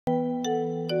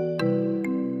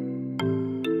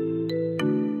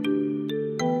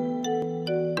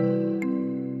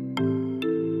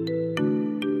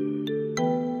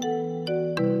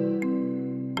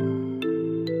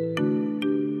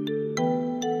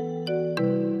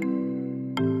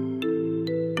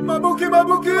ma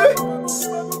bouquet.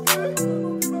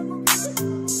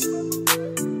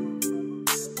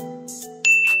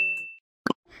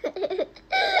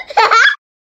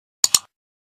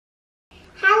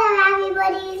 Hello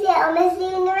everybody, it's little Miss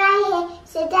Luna-Rae here.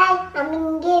 Today I'm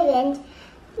being given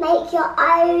make your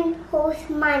own horse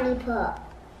money pot.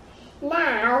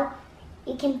 Now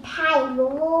you can paint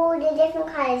with all the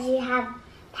different colours. You have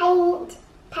paint,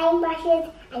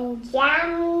 paintbrushes and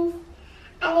jams,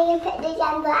 and you can put the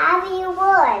jams wherever you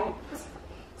want.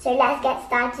 So let's get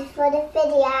started for the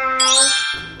video.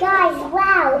 Guys,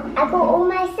 wow, I got all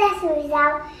my accessories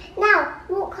out. Now,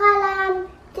 what colour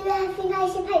do I think I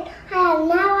should paint? I have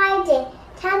no idea.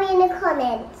 Tell me in the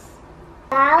comments.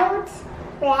 Gold,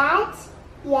 red,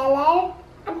 yellow,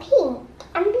 and pink,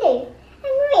 and blue,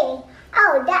 and green.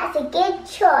 Oh, that's a good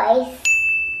choice.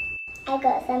 I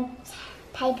got some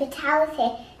paper towels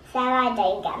here so I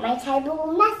don't get my table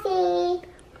all messy.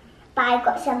 But I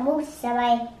got some water so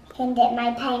I can dip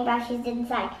my paintbrushes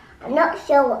inside. I'm not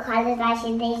sure what colours I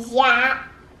should use yet.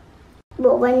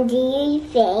 What one do you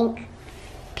think?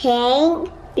 Pink,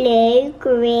 blue,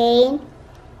 green,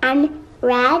 and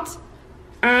red,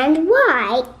 and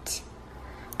white.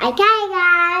 Okay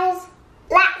guys,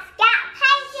 let's get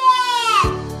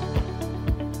painting!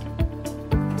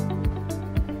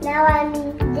 Now I'm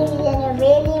using a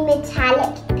really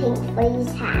metallic pink for his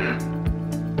hair.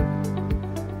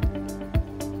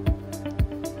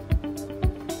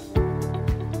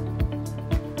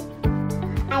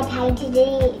 I painted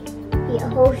the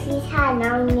horse's hair,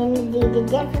 now I'm going to do the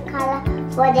different colour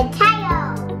for the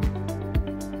tail.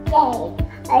 Yay!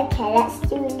 Okay, let's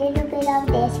do a little bit of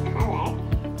this colour.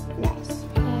 Let's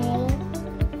paint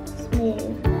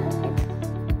smooth.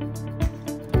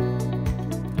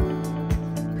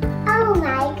 Oh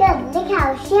my god, look how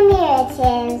shimmy it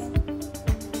is.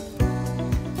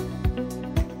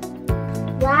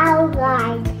 Wow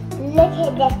guys, look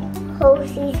at the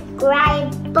horse's grey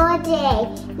body.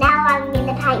 Now I'm going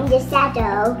to paint the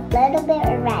saddle a little bit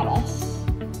reddish.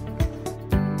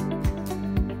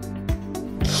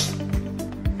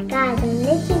 Guys,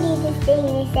 literally this thing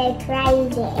is so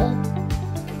crazy.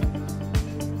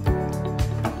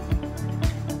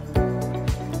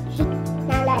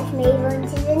 Now let's move on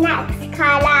to the next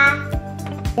colour.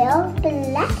 Still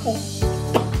blackish.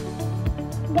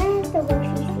 Where's the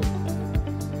horse's seat?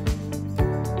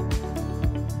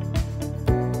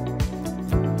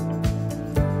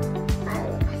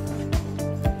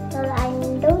 Well, I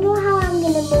don't know how I'm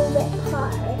going to move it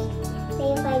first.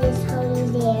 Maybe if I just hold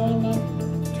his ear and then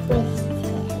twist him.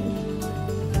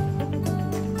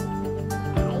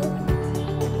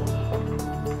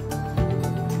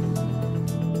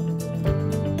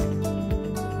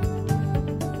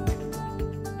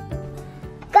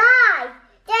 Guys,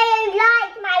 do you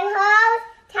like my horse?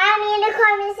 Tell me in the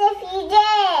comments if you do.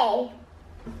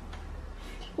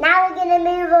 Now we're going to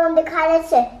move on the colour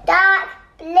to dark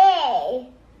blue.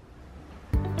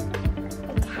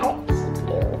 Metallic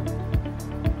blue.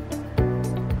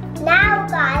 Now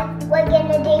guys, we're going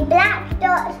to do black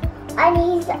dots on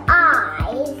his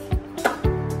eyes.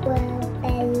 Well, a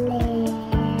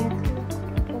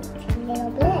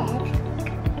little bit.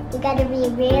 You got to be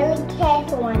really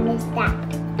careful on this step.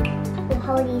 We'll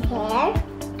hold his hair.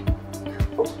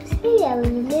 Oops, maybe that was a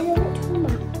little bit too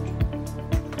much.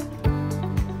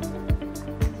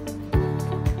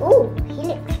 Oh, he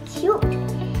looks cute.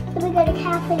 So we're going to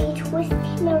carefully twist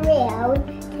him around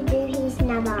to do his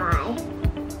another eye.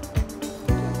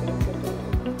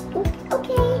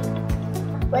 Okay.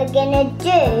 We're gonna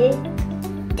do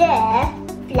the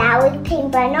flowers pink,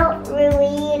 but not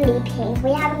really pink.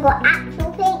 We haven't got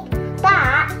actual pink,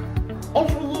 but if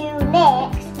you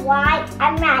mix white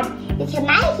and red, you can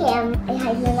make him. I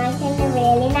hope you make him a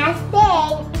really nice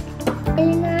pink.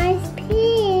 Really nice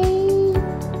pink.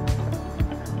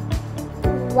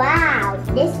 Wow,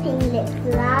 this pink looks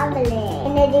lovely.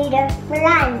 I'm gonna do the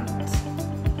front.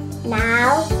 Now,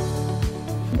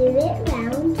 do it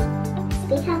round.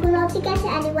 Be careful not to get it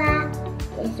anywhere.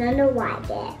 It's on the white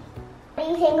bit. What do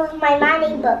you think of my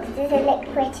MoneyBox? Does it look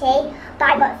pretty? But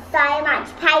I got so much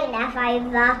paint left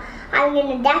over. I'm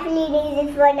going to definitely use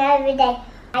this for another day.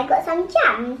 I got some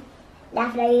jam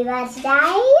left over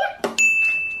today.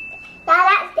 Now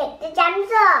let's stick the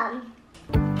jams on.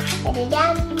 For the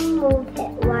jam, we'll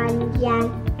put one jam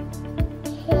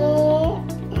here.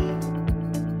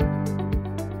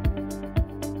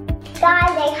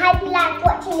 Guys, I hope you liked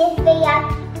watching this video.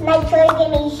 Make sure you give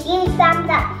me a huge thumbs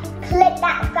up, click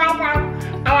that subscribe button